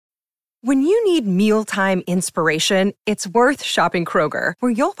When you need mealtime inspiration, it's worth shopping Kroger,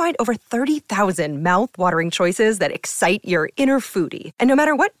 where you'll find over 30,000 mouth-watering choices that excite your inner foodie. And no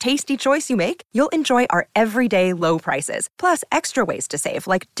matter what tasty choice you make, you'll enjoy our everyday low prices, plus extra ways to save,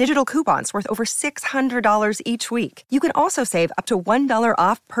 like digital coupons worth over $600 each week. You can also save up to $1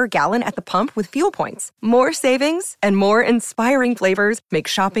 off per gallon at the pump with fuel points. More savings and more inspiring flavors make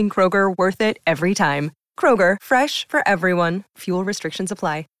shopping Kroger worth it every time. Kroger, fresh for everyone. Fuel restrictions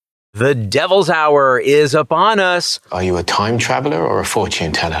apply. The Devil's Hour is upon us. Are you a time traveler or a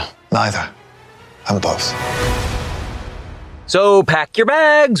fortune teller? Neither. I'm both. So pack your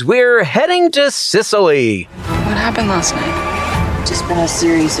bags. We're heading to Sicily. What happened last night? Just been a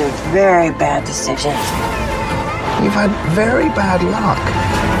series of very bad decisions. You've had very bad luck.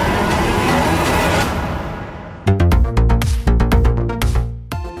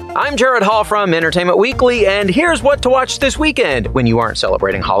 I'm Jared Hall from Entertainment Weekly, and here's what to watch this weekend when you aren't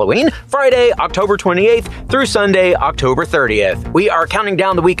celebrating Halloween, Friday, October 28th through Sunday, October 30th. We are counting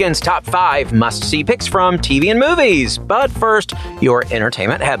down the weekend's top 5 must-see picks from TV and movies. But first, your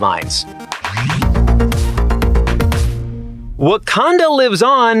entertainment headlines. Wakanda lives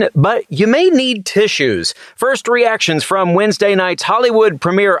on, but you may need tissues. First reactions from Wednesday night's Hollywood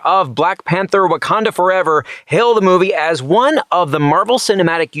premiere of Black Panther: Wakanda Forever hail the movie as one of the Marvel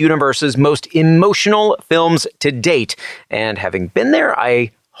Cinematic Universe's most emotional films to date. And having been there, I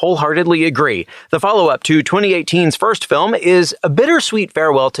wholeheartedly agree. The follow-up to 2018's first film is a bittersweet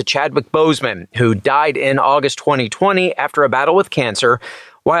farewell to Chadwick Boseman, who died in August 2020 after a battle with cancer,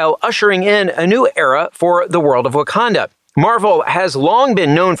 while ushering in a new era for the world of Wakanda. Marvel has long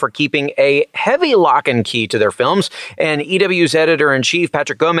been known for keeping a heavy lock and key to their films, and EW's editor-in-chief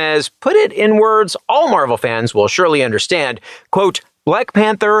Patrick Gomez put it in words all Marvel fans will surely understand. Quote, Black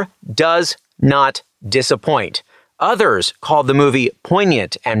Panther does not disappoint. Others called the movie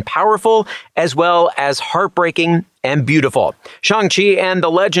poignant and powerful, as well as heartbreaking and beautiful. Shang-Chi and the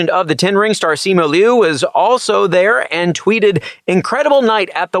Legend of the Ten Rings star Simu Liu was also there and tweeted, incredible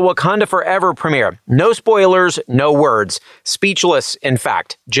night at the Wakanda Forever premiere. No spoilers, no words. Speechless, in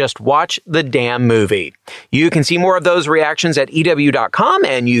fact. Just watch the damn movie. You can see more of those reactions at EW.com,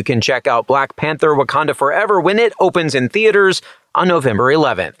 and you can check out Black Panther Wakanda Forever when it opens in theaters on November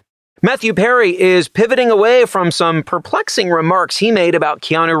 11th. Matthew Perry is pivoting away from some perplexing remarks he made about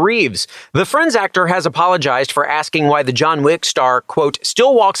Keanu Reeves. The Friends actor has apologized for asking why the John Wick star, quote,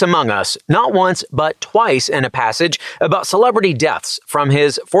 still walks among us, not once, but twice in a passage about celebrity deaths from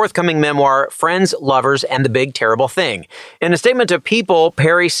his forthcoming memoir, Friends, Lovers, and the Big Terrible Thing. In a statement to People,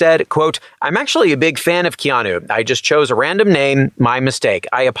 Perry said, quote, I'm actually a big fan of Keanu. I just chose a random name, my mistake.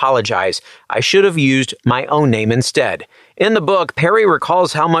 I apologize. I should have used my own name instead. In the book, Perry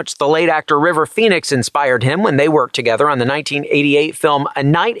recalls how much the late actor River Phoenix inspired him when they worked together on the 1988 film A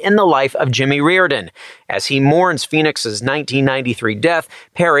Night in the Life of Jimmy Reardon. As he mourns Phoenix's 1993 death,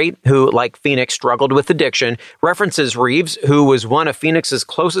 Perry, who, like Phoenix, struggled with addiction, references Reeves, who was one of Phoenix's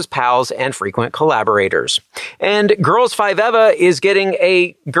closest pals and frequent collaborators. And Girls 5 Eva is getting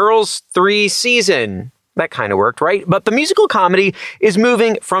a Girls 3 season. That kind of worked, right? But the musical comedy is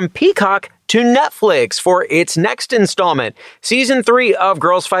moving from Peacock to Netflix for its next installment. Season 3 of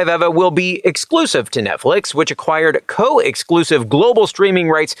Girls 5 Eva will be exclusive to Netflix, which acquired co-exclusive global streaming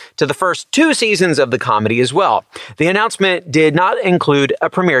rights to the first 2 seasons of the comedy as well. The announcement did not include a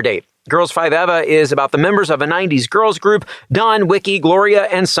premiere date. Girls 5 Eva is about the members of a 90s girls group, Dawn, Wiki, Gloria,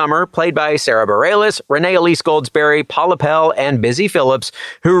 and Summer, played by Sarah Bareilles, Renee Elise Goldsberry, Paula Pell, and Busy Phillips,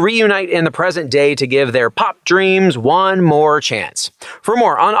 who reunite in the present day to give their pop dreams one more chance. For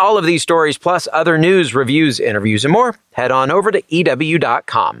more on all of these stories, plus other news, reviews, interviews, and more, head on over to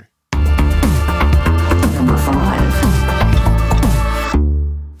EW.com.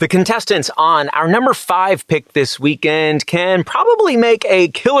 The contestants on our number 5 pick this weekend can probably make a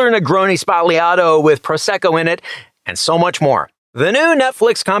killer Negroni Spagliato with Prosecco in it, and so much more. The new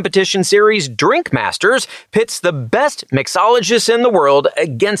Netflix competition series Drink Masters pits the best mixologists in the world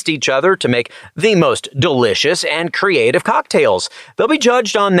against each other to make the most delicious and creative cocktails. They'll be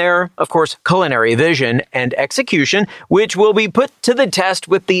judged on their, of course, culinary vision and execution, which will be put to the test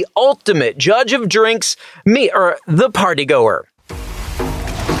with the ultimate judge of drinks, the partygoer.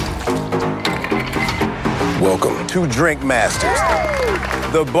 Welcome to Drink Masters.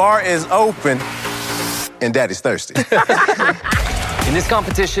 The bar is open and Daddy's thirsty. In this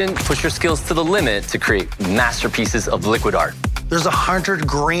competition, push your skills to the limit to create masterpieces of liquid art. There's $100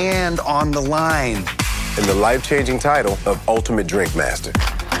 grand on the line. And the life-changing title of Ultimate Drink Master.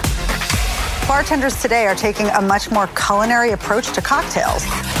 Bartenders today are taking a much more culinary approach to cocktails.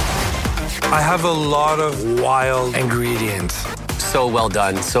 I have a lot of wild ingredients. so well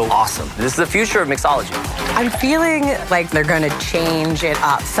done, so awesome. This is the future of mixology. I'm feeling like they're going to change it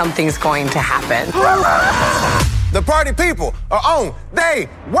up. Something's going to happen. The party people are on their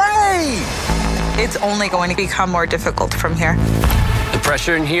way. It's only going to become more difficult from here. The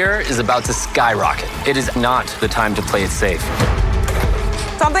pressure in here is about to skyrocket. It is not the time to play it safe.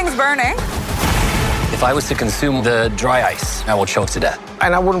 Something's burning. If I was to consume the dry ice, I will choke to death.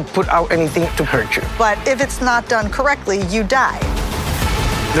 And I wouldn't put out anything to hurt you. But if it's not done correctly, you die.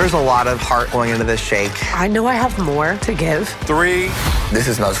 There's a lot of heart going into this shake. I know I have more to give. 3, This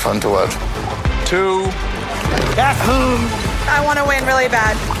is not fun to watch. 2, I want to win really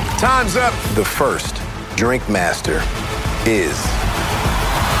bad. time's up. The first drink master is...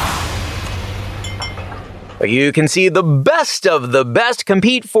 You can see the best of the best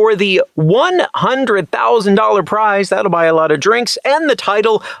compete for the $100,000 prize. That'll buy a lot of drinks and the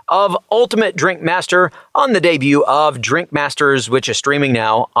title of Ultimate Drink Master on the debut of Drink Masters, which is streaming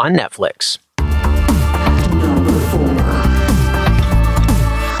now on Netflix.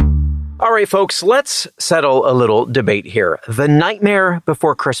 All right, folks, let's settle a little debate here. The Nightmare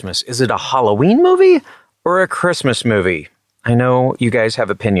Before Christmas, is it a Halloween movie or a Christmas movie? I know you guys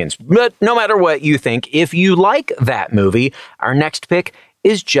have opinions, but no matter what you think, if you like that movie, our next pick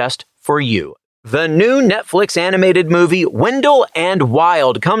is just for you. The new Netflix animated movie Wendell and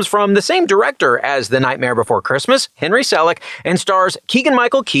Wild comes from the same director as The Nightmare Before Christmas, Henry Selick, and stars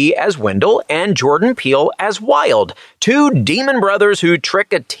Keegan-Michael Key as Wendell and Jordan Peele as Wild, two demon brothers who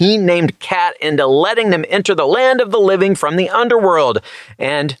trick a teen named Kat into letting them enter the land of the living from the underworld.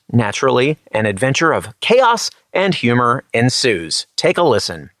 And naturally, an adventure of chaos and humor ensues. Take a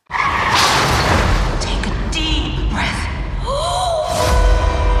listen. Take a deep breath.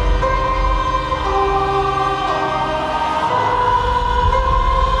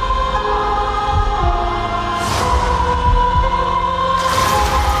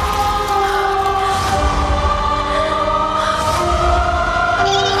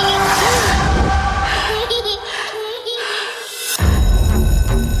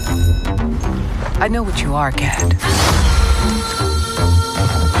 I know what you are, Kat.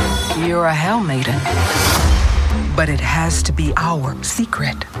 You're a Hell Maiden. But it has to be our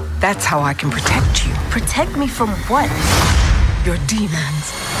secret. That's how I can protect you. Protect me from what? Your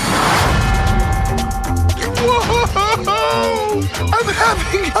demons. Whoa! I'm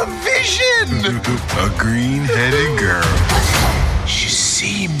having a vision! A green-headed girl. She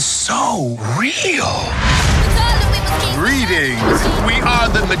seems so real. Greetings. We are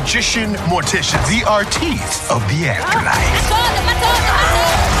the magician morticians, the artistes of the afterlife.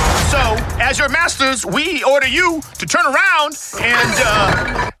 So, as your masters, we order you to turn around and,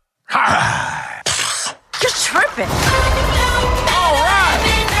 You're tripping. All right.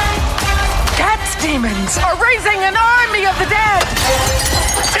 Kat's demons are raising an army of the dead.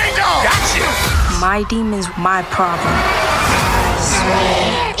 Ding dong. Gotcha. My demon's my problem.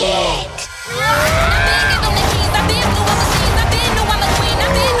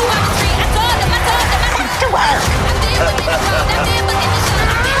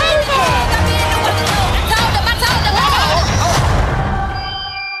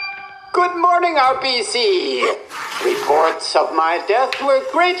 Good morning, RPC. Reports of my death were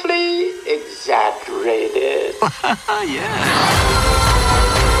greatly exaggerated.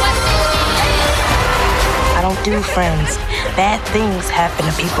 I don't do friends. Bad things happen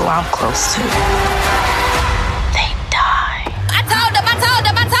to people I'm close to. They die. I told him.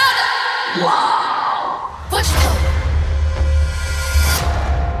 Whoa.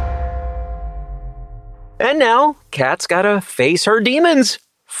 And now, Kat's gotta face her demons.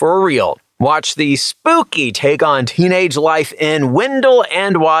 For real. Watch the spooky take on teenage life in Wendell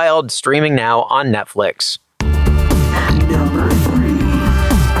and Wild, streaming now on Netflix.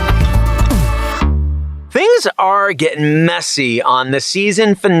 Things are getting messy on the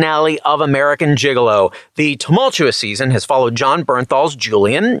season finale of American Gigolo. The tumultuous season has followed Jon Bernthal's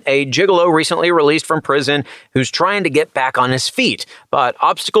Julian, a gigolo recently released from prison who's trying to get back on his feet, but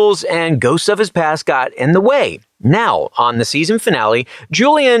obstacles and ghosts of his past got in the way. Now, on the season finale,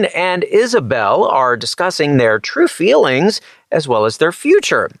 Julian and Isabel are discussing their true feelings as well as their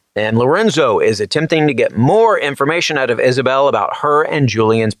future. And Lorenzo is attempting to get more information out of Isabel about her and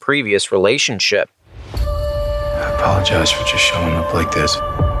Julian's previous relationship. I apologize for just showing up like this.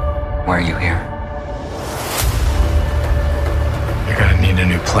 Why are you here? You're gonna need a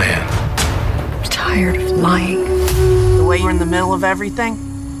new plan. I'm tired of lying. The way you're in the middle of everything?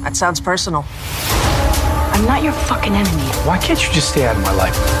 That sounds personal. I'm not your fucking enemy. Why can't you just stay out of my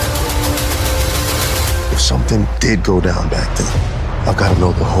life? If something did go down back then, I gotta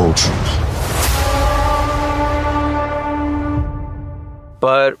know the whole truth.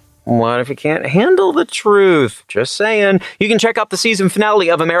 but what if you can't handle the truth? Just saying. You can check out the season finale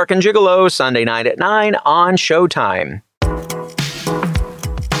of American Gigolo Sunday night at 9 on Showtime.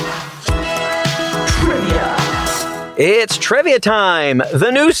 It's trivia time! The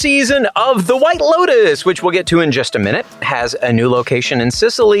new season of The White Lotus, which we'll get to in just a minute, has a new location in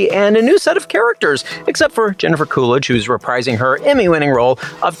Sicily and a new set of characters, except for Jennifer Coolidge, who's reprising her Emmy-winning role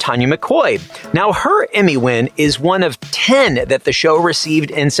of Tanya McCoy. Now, her Emmy win is one of 10 that the show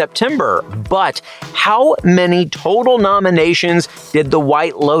received in September, but how many total nominations did The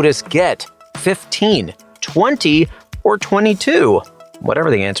White Lotus get? 15, 20, or 22?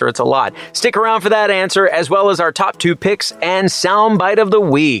 Whatever the answer, it's a lot. Stick around for that answer, as well as our top 2 picks and soundbite of the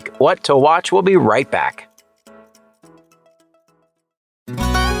week. What to watch, we'll be right back.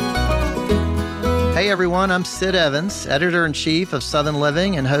 Hey everyone, I'm Sid Evans, editor-in-chief of Southern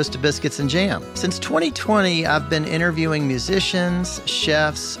Living and host of Biscuits and Jam. Since 2020, I've been interviewing musicians,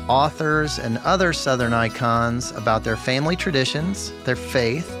 chefs, authors, and other Southern icons about their family traditions, their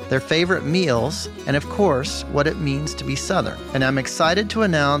faith, their favorite meals, and of course, what it means to be Southern. And I'm excited to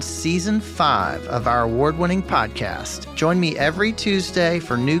announce Season 5 of our award-winning podcast. Join me every Tuesday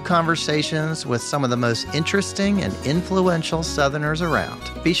for new conversations with some of the most interesting and influential Southerners around.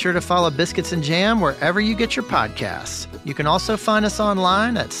 Be sure to follow Biscuits and Jam wherever you get your podcasts. You can also find us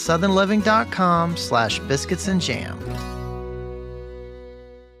online at southernliving.com/biscuitsandjam.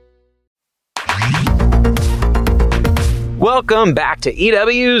 Welcome back to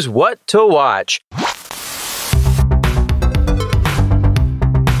EW's What to Watch.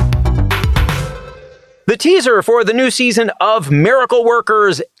 The teaser for the new season of Miracle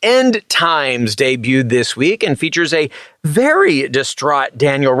Workers End Times debuted this week and features a very distraught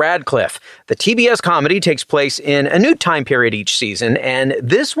Daniel Radcliffe. The TBS comedy takes place in a new time period each season, and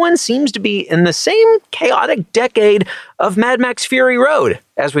this one seems to be in the same chaotic decade of Mad Max Fury Road,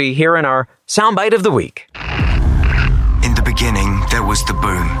 as we hear in our soundbite of the week. In the beginning, there was the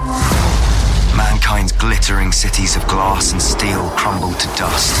boom. Mankind's glittering cities of glass and steel crumbled to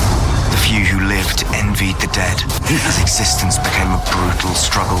dust. The few who lived envied the dead, as existence became a brutal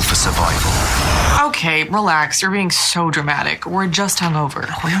struggle for survival. Okay, relax. You're being so dramatic. We're just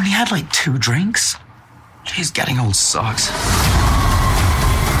hungover. We only had like 2 drinks. Jeez, getting old sucks.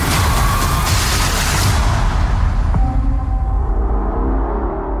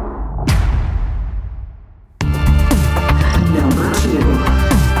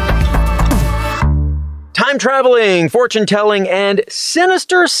 Time traveling, fortune telling, and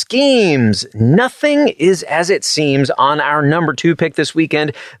sinister schemes. Nothing is as it seems on our number 2 pick this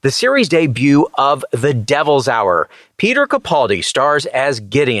weekend, the series debut of The Devil's Hour. Peter Capaldi stars as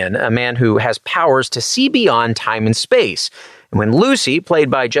Gideon, a man who has powers to see beyond time and space. And when Lucy, played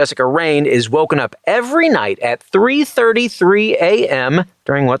by Jessica Raine, is woken up every night at 3:33 a.m.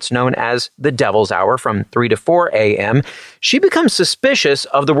 during what's known as the Devil's Hour from 3 to 4 a.m., she becomes suspicious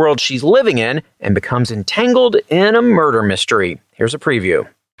of the world she's living in and becomes entangled in a murder mystery. Here's a preview.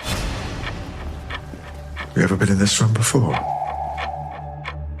 You ever been in this room before?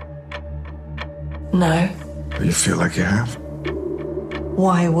 No. Do you feel like you have?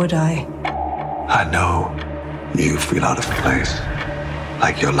 Why would I? I know. You feel out of place.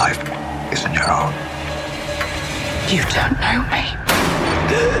 Like your life isn't your own. You don't know me.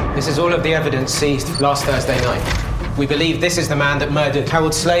 This is all of the evidence seized last Thursday night. We believe this is the man that murdered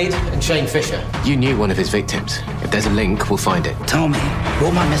Harold Slade and Shane Fisher. You knew one of his victims. If there's a link, we'll find it. Tell me,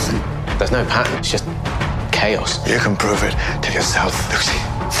 what am I missing? There's no pattern, it's just chaos. You can prove it to yourself, Lucy.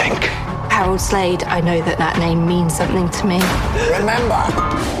 Think. Harold Slade, I know that name means something to me. Remember.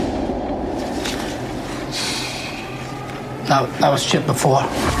 That was Chip before.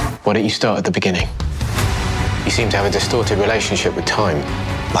 Why don't you start at the beginning? You seem to have a distorted relationship with time.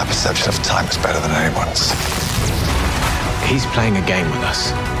 My perception of time is better than anyone's. He's playing a game with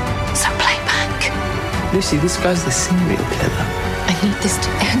us. So play back. Lucy, this guy's the serial killer. I need this to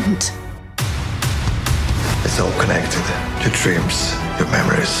end. It's all connected. Your dreams, your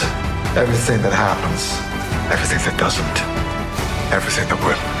memories, everything that happens, everything that doesn't, everything that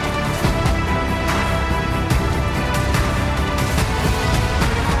will.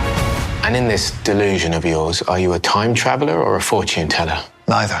 And in this delusion of yours, are you a time traveler or a fortune teller?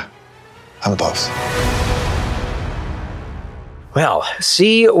 Neither. I'm both. Well,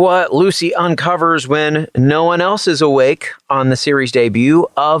 see what Lucy uncovers when no one else is awake on the series debut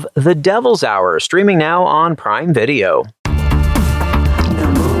of The Devil's Hour, streaming now on Prime Video.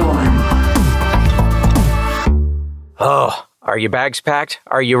 Oh, Are your bags packed?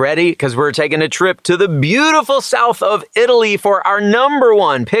 Are you ready? Because we're taking a trip to the beautiful south of Italy for our number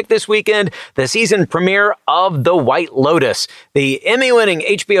one pick this weekend, the season premiere of The White Lotus. The Emmy-winning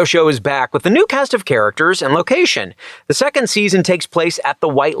HBO show is back with a new cast of characters and location. The second season takes place at the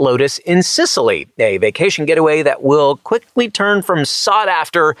White Lotus in Sicily, a vacation getaway that will quickly turn from sought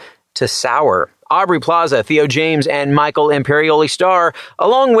after to sour. Aubrey Plaza, Theo James, and Michael Imperioli star,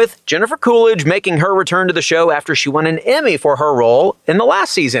 along with Jennifer Coolidge making her return to the show after she won an Emmy for her role in the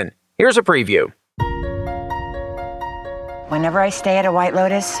last season. Here's a preview. Whenever I stay at a White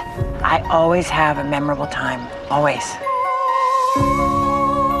Lotus, I always have a memorable time. Always.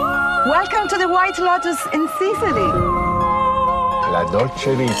 Welcome to the White Lotus in Sicily. La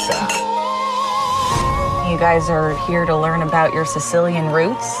Dolce Vita. You guys are here to learn about your Sicilian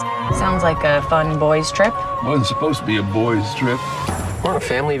roots. Sounds like a fun boys' trip. Wasn't supposed to be a boys' trip. We're on a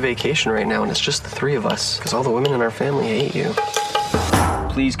family vacation right now, and it's just the three of us, because all the women in our family hate you.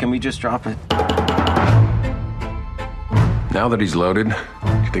 Please, can we just drop it? Now that he's loaded, do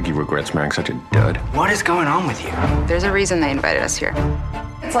you think he regrets marrying such a dud? What is going on with you? There's a reason they invited us here.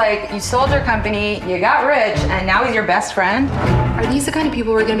 It's like you sold your company, you got rich, and now he's your best friend. Are these the kind of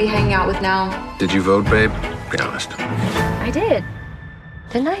people we're gonna be hanging out with now? Did you vote, babe? Be honest. I did.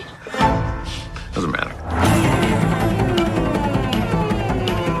 Didn't I? Doesn't matter.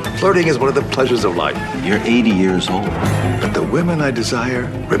 Flirting is one of the pleasures of life. You're 80 years old. But the women I desire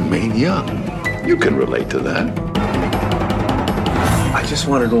remain young. You can relate to that. I just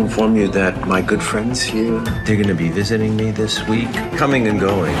wanted to inform you that my good friends here, they're going to be visiting me this week, coming and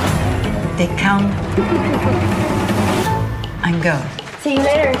going. They come and go. See you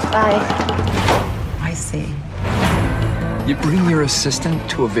later. Bye. I see. You bring your assistant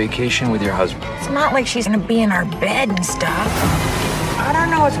to a vacation with your husband. It's not like she's gonna be in our bed and stuff. I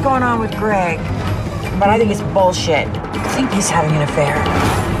don't know what's going on with Greg, but I think it's bullshit. I think he's having an affair.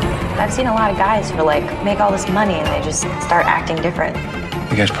 I've seen a lot of guys who make all this money and they just start acting different.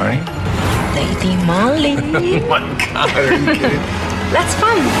 You guys party? Lady Molly. Oh my God, are you kidding? That's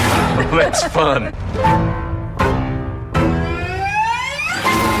fun. That's fun.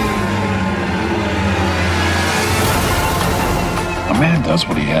 A man does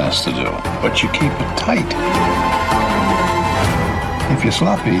what he has to do, but you keep it tight. If you're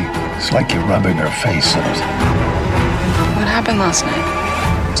sloppy, it's like you're rubbing her face in it. What happened last night?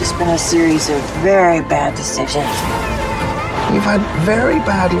 Just been a series of very bad decisions. You've had very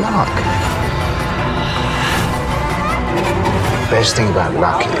bad luck. Best thing about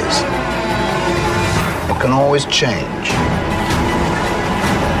luck is it can always change.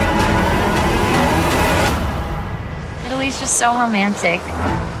 Italy's just so romantic.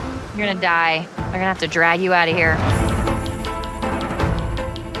 You're gonna die. They're gonna have to drag you out of here.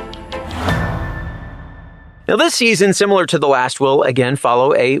 Now, this season, similar to the last, will again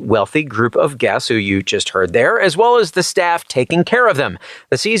follow a wealthy group of guests who you just heard there, as well as the staff taking care of them.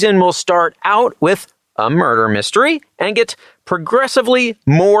 The season will start out with a murder mystery and get progressively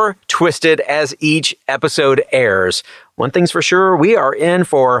more twisted as each episode airs. One thing's for sure, we are in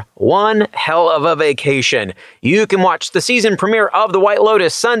for one hell of a vacation. You can watch the season premiere of The White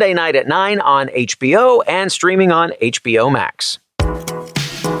Lotus Sunday night at 9 on HBO and streaming on HBO Max.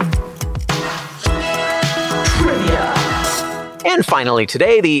 And finally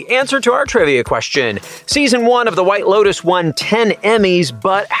today, the answer to our trivia question. Season 1 of The White Lotus won 10 Emmys,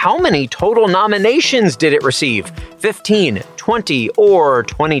 but how many total nominations did it receive? 15, 20, or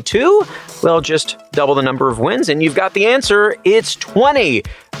 22? Well, just double the number of wins and you've got the answer. It's 20.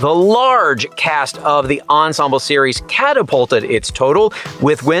 The large cast of the ensemble series catapulted its total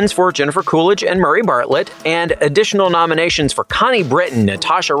with wins for Jennifer Coolidge and Murray Bartlett and additional nominations for Connie Britton,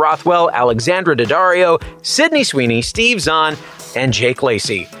 Natasha Rothwell, Alexandra Daddario, Sydney Sweeney, Steve Zahn, and Jake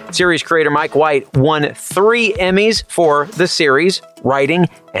Lacey. Series creator Mike White won 3 Emmys for the series, writing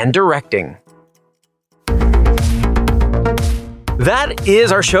and directing. That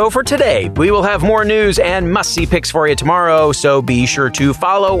is our show for today. We will have more news and must-see picks for you tomorrow, so be sure to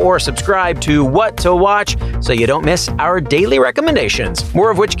follow or subscribe to What to Watch so you don't miss our daily recommendations,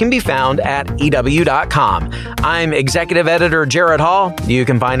 more of which can be found at EW.com. I'm Executive Editor Jared Hall. You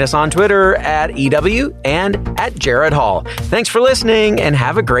can find us on Twitter at EW and at Jared Hall. Thanks for listening and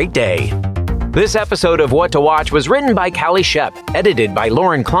have a great day. This episode of What to Watch was written by Callie Shep, edited by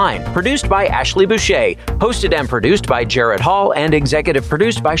Lauren Klein, produced by Ashley Boucher, hosted and produced by Jared Hall, and executive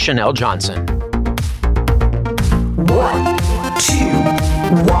produced by Chanel Johnson. What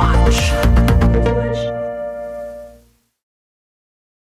to Watch.